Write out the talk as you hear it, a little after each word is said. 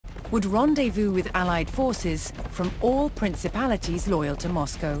would rendezvous with Allied forces from all principalities loyal to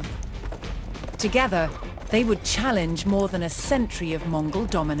Moscow. Together, they would challenge more than a century of Mongol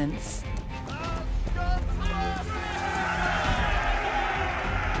dominance.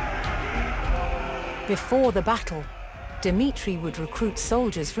 Before the battle, Dmitri would recruit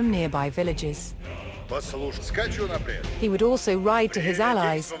soldiers from nearby villages. He would also ride to his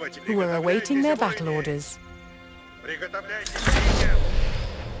allies, who were awaiting their battle orders.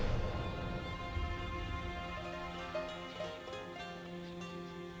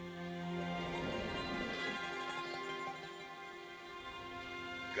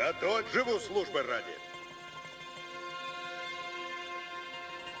 Готовь, живу службы ради.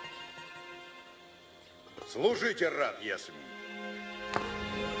 Служите, рад Ясмин.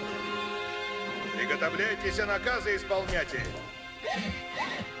 Приготовляйтесь, а наказы исполняйте.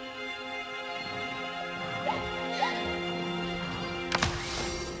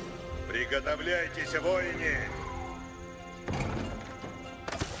 Приготовляйтесь, воины.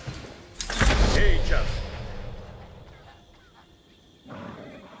 Сейчас.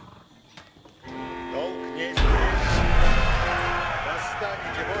 Долг не исполнить.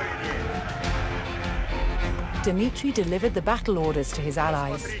 Восстаньте, воины. Dmitri delivered the battle orders to his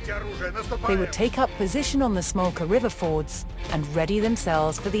allies. They would take up position on the Smolka river fords and ready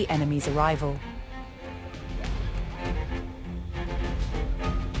themselves for the enemy's arrival.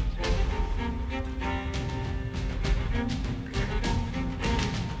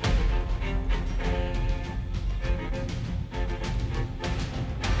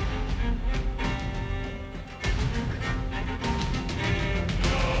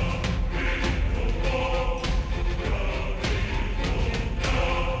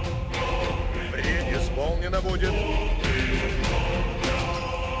 Будет.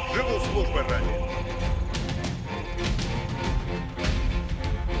 Живу службы ради.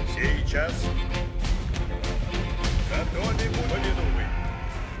 Сейчас. Готовы будем.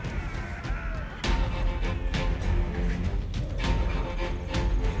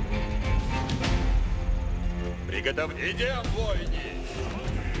 Приготовьте. Идем, воины.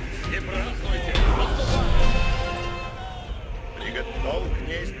 Не празднуйте. Приготовь,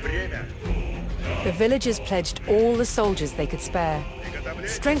 есть время. The villagers pledged all the soldiers they could spare,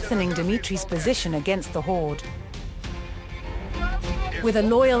 strengthening Dmitri's position against the horde. With a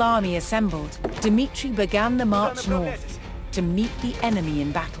loyal army assembled, Dmitri began the march north to meet the enemy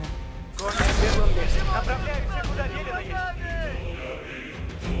in battle.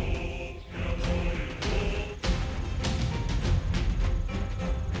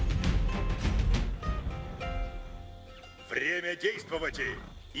 Время действовать!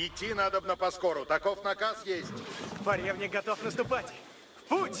 Идти надобно поскору. Таков наказ есть. Варевня готов наступать. В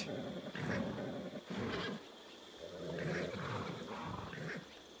путь!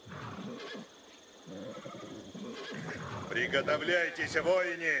 Приготовляйтесь,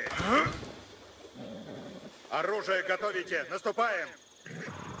 воины! Оружие готовите! Наступаем!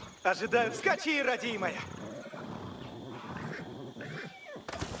 Ожидаю, скачи, родимая!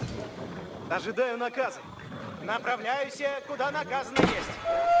 Ожидаю наказа. Направляюсь, куда наказано есть.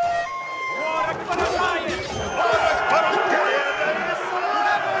 Ворог поражает! Ворог поражает!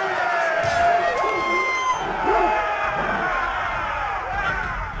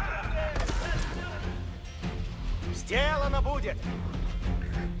 Сделано будет!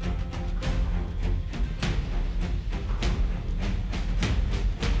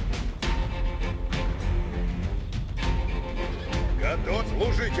 Готов,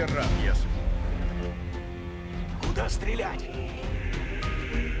 служите, рад, если. Куда стрелять?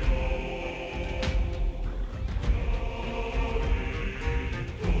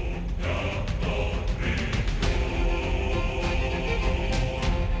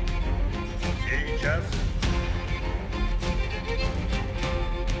 Сейчас.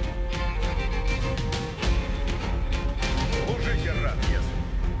 Служите, рад, если.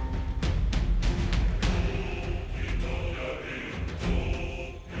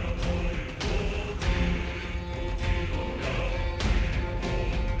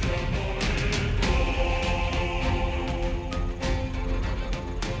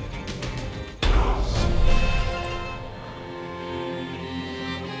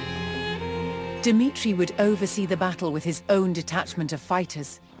 Dmitri would oversee the battle with his own detachment of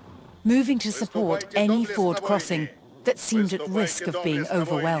fighters, moving to support any ford crossing that seemed at risk of being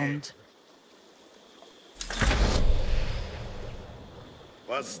overwhelmed.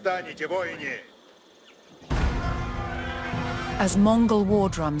 Восстаньте, воины! As Mongol war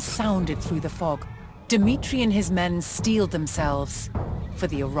drums sounded through the fog, Dmitri and his men steeled themselves for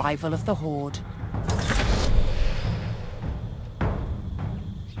the arrival of the horde.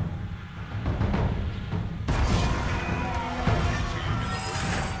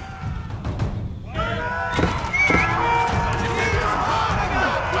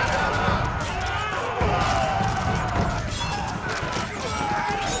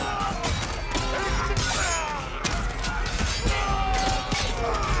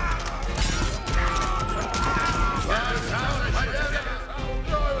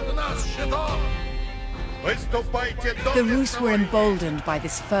 The Rus were emboldened by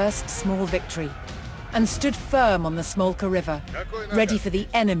this first small victory and stood firm on the Smolka River, ready for the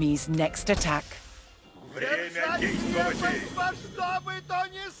enemy's next attack. Время действовать! Во что бы то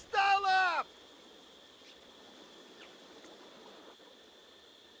ни стало!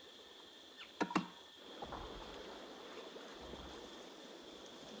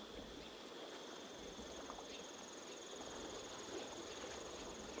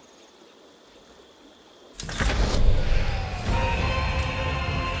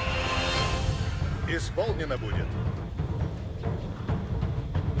 Исполнено будет.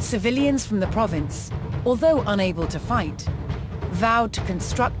 Civilians from the province, although unable to fight, vowed to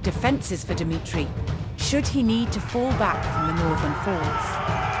construct defenses for Dmitry, should he need to fall back from the northern fords.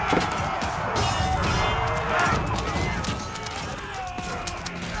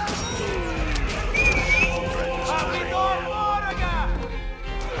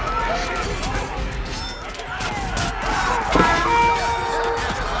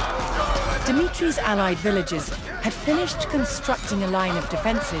 Dmitry's allied villagers had finished constructing a line of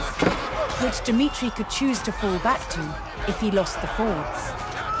defenses, which Dmitry could choose to fall back to if he lost the fords.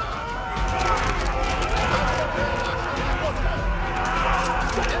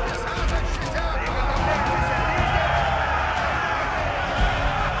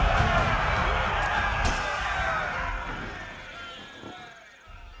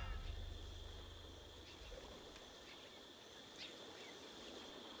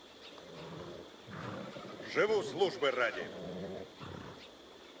 Живу службы ради.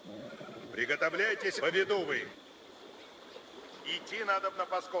 Приготовляйтесь, по виду вы. Идти надобно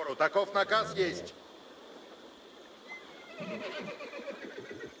поскору. Таков наказ есть.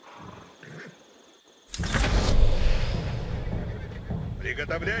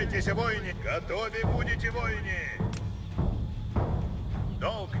 Приготовляйтесь, воины. Готовы будете, воины.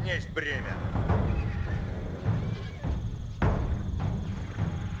 Долг несть бремя.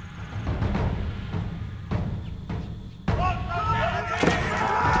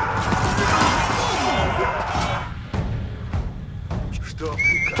 Что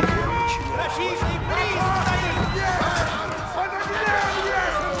прикажете? Фашистский приз стоит!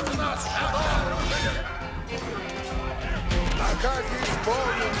 Наказ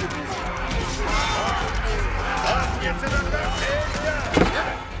исполнен. Агнец и награждение!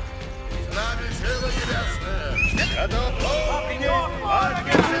 С нами сила небесная! Готов!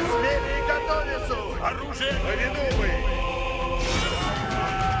 Агнцы смели и готовятся! Оружие! По виду вы!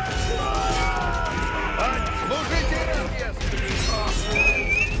 Служите разъезд!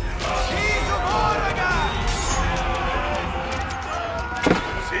 Вижу ворога!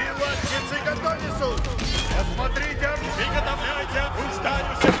 Сила агнцы готовятся! Посмотрите, приготовляйте!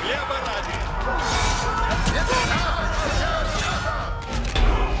 Устаюсь хлеба ради!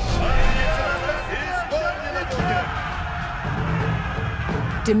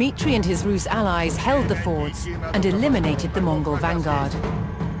 Dmitry and his Rus allies held the fords and eliminated the Mongol vanguard.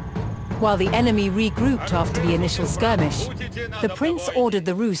 While the enemy regrouped after the initial skirmish, the prince ordered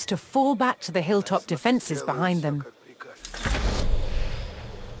the Rus to fall back to the hilltop defenses behind them.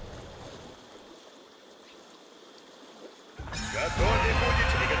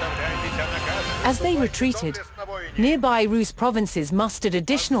 As they retreated, nearby Rus provinces mustered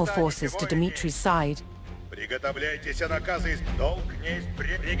additional forces to Dmitry's side. Приготовляйтесь, наказы, долг несть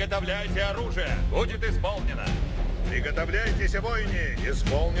бремя. Приготовляйте оружие, будет исполнено. Приготовляйтесь, воины,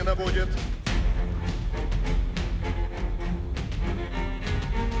 исполнено будет.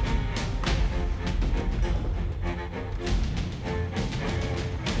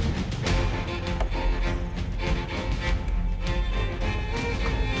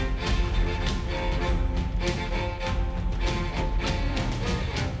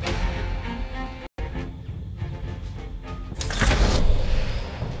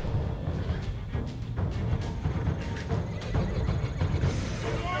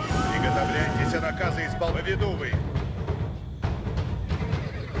 Наказы исполнены. По виду вы.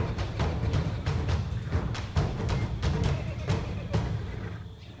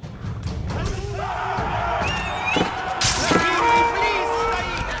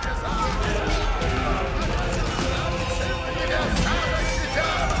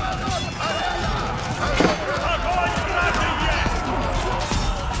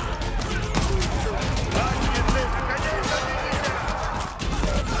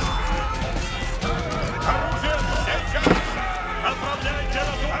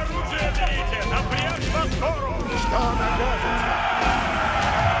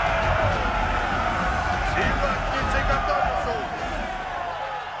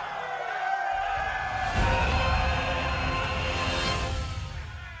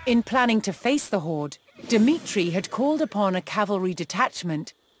 In planning to face the horde, Dmitri had called upon a cavalry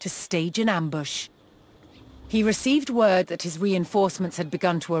detachment to stage an ambush. He received word that his reinforcements had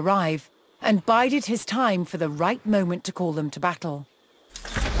begun to arrive and bided his time for the right moment to call them to battle.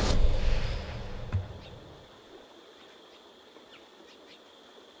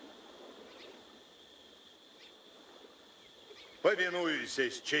 Повинуюсь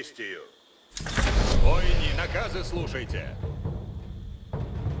с честью. Воини, наказы слушайте.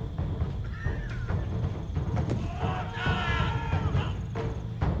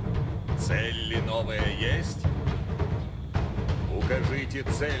 Цель ли новая есть? Укажите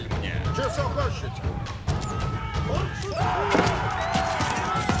цель мне. Чего хочете?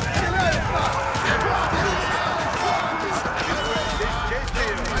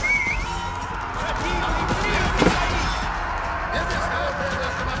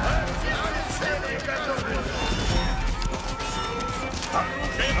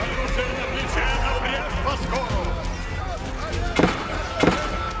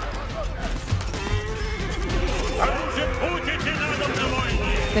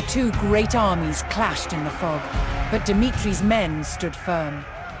 The two great armies clashed in the fog, but Dmitri's men stood firm.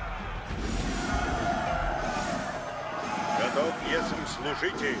 Готов, если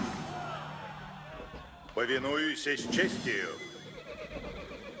служите. Повинуюсь с честью.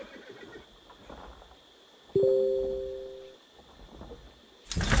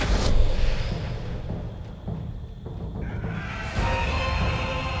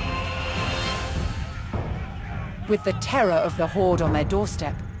 With the terror of the horde on their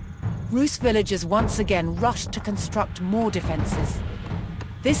doorstep, Rus villagers once again rushed to construct more defenses,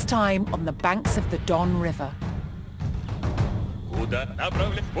 this time on the banks of the Don River. Куда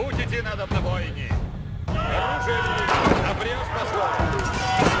направлять? Будете надо на воине. Оружие обрежь поскору.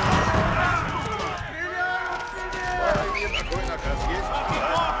 Такой наказ есть?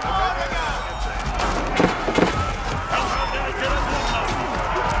 Отправляйте разумно.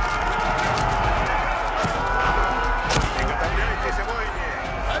 Приготовляйтесь, воины!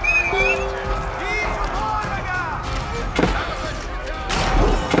 Вижу ворога!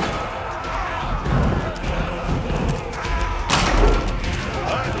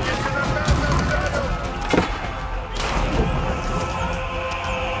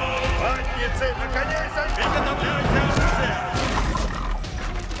 Конницы, на коней садись! Приготовляйте оружие!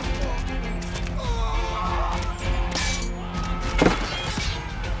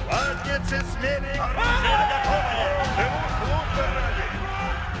 Конницы, смели! Оружие готовое! Живу службы ради!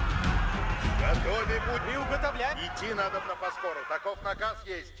 Готовы будь! Не уготовлять! Идти надо на поскору, таков наказ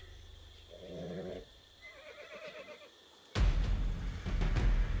есть.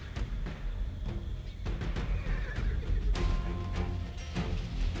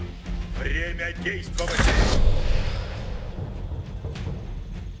 Время действовать!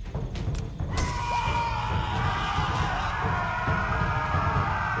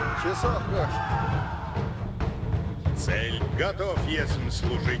 Часов прошло. Цель готов, если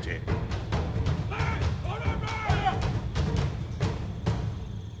служите.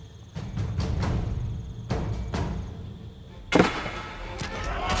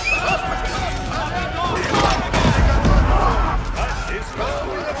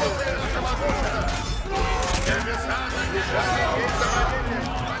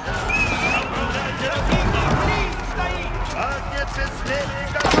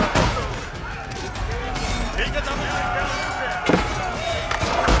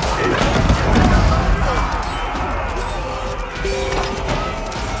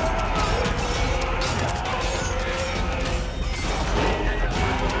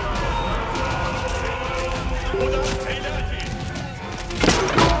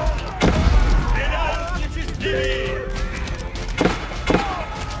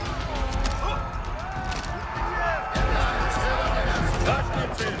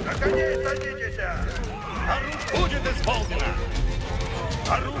 Будет исполнено!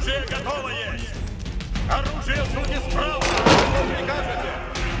 Оружие готово есть! Оружие судьи справа! Что прикажете?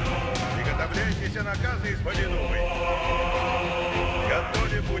 Приготовляйтесь, наказы из повинувы.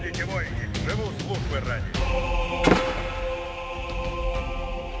 Готовы будете, воины. Живу службы ради.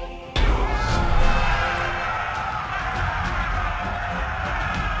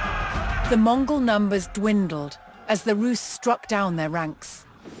 The Mongol numbers dwindled as the Rus struck down their ranks.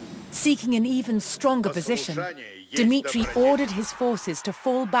 Seeking an even stronger position, Dmitri ordered his forces to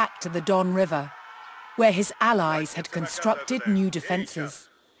fall back to the Don River, where his allies had constructed new defenses.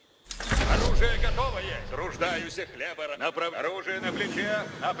 Оружие готово есть! Руждаюсь хлеба. Оружие на плече,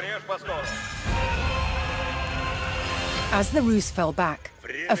 обрежь поскору. As the Rus fell back,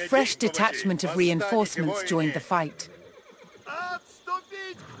 a fresh detachment of reinforcements joined the fight.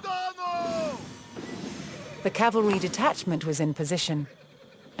 Отступить к Дону! The cavalry detachment was in position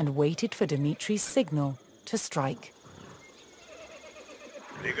and waited for Dmitri's signal to strike.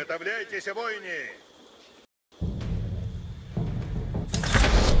 Приготовляйтесь, воины!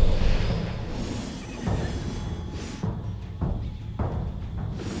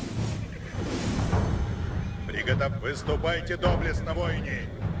 Выступайте доблестно, воины!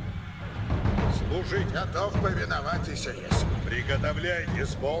 Служить готов повиноваться, если. Приготовляйте,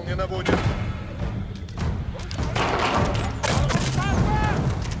 исполнено будет.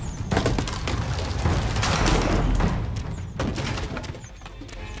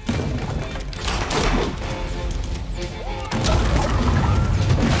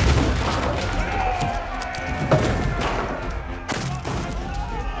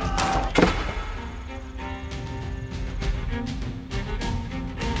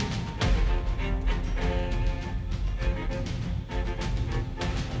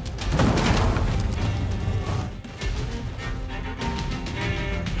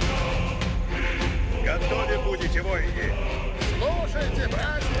 Слушайте,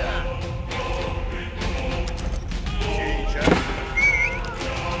 братья! Сейчас.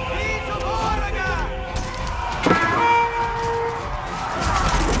 Вижу ворога!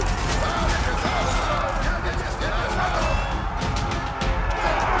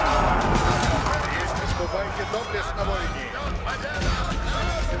 Выступайте доблестно, воины!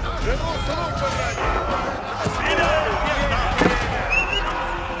 Живу службу ради! Стреляю!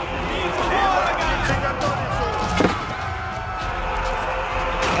 Вижу ворога!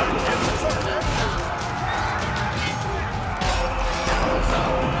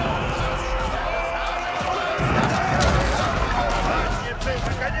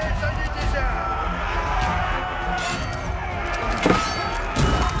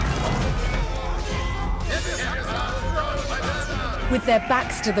 With their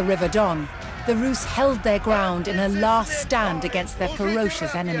backs to the River Don, the Rus held their ground in a last stand against their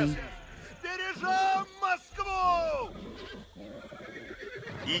ferocious enemy.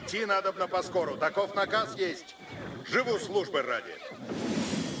 Идти надобно поскору. Таков наказ есть. Живу службы ради.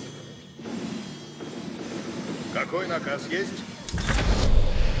 Какой наказ есть?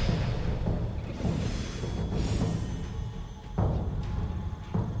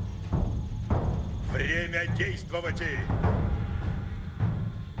 Время действовать!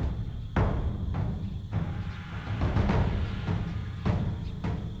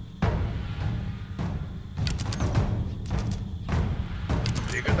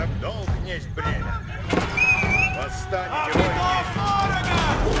 Долг несть бремя. Восстаньте, воины!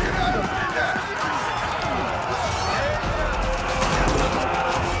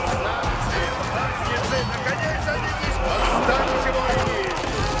 Наконец, садитесь! Восстаньте, воины!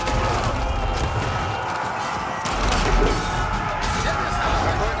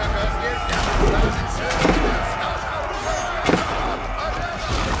 Какой наказ есть?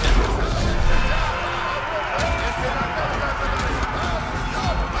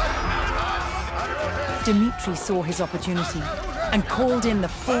 Dmitri saw his opportunity and called in the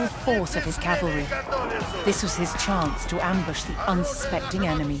full force of his cavalry. This was his chance to ambush the unsuspecting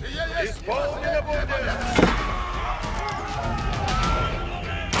enemy.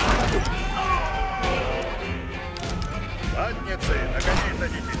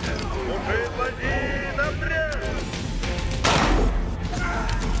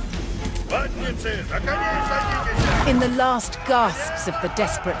 In the last gasps of the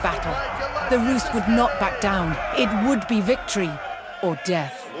desperate battle, the Rus would not back down. It would be victory or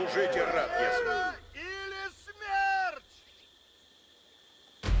death.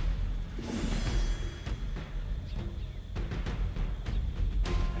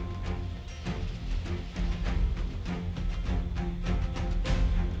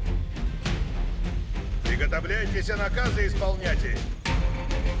 Приготовляйтесь, наказы исполняйте.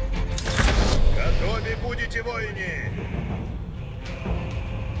 Готовы будете, воины!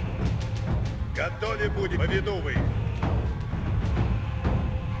 Готовы будете, поведу вы!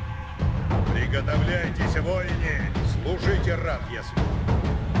 Приготовляйтесь, воины! Служите, раб, если.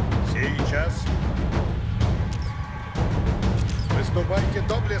 Сейчас. Выступайте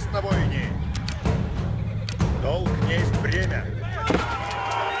доблестно, воины! Долг несть бремя.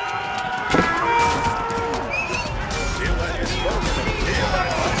 Сила исполнена! Сила!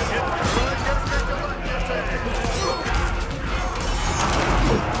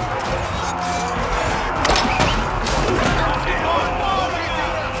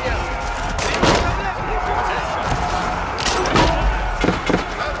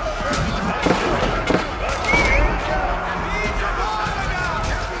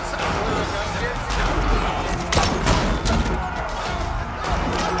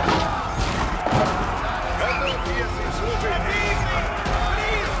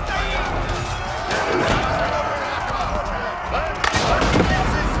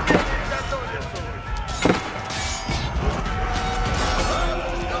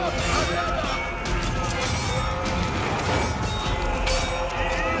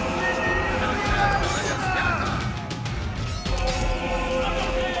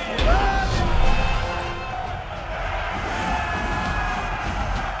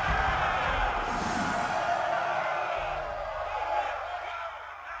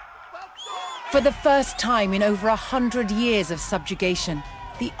 For the first time in over 100 years of subjugation,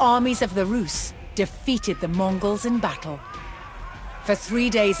 the armies of the Rus defeated the Mongols in battle. For 3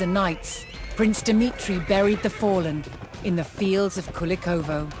 days and nights, Prince Dmitri buried the fallen in the fields of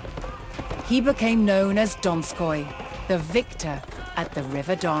Kulikovo. He became known as Donskoy, the victor at the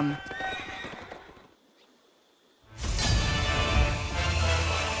River Don.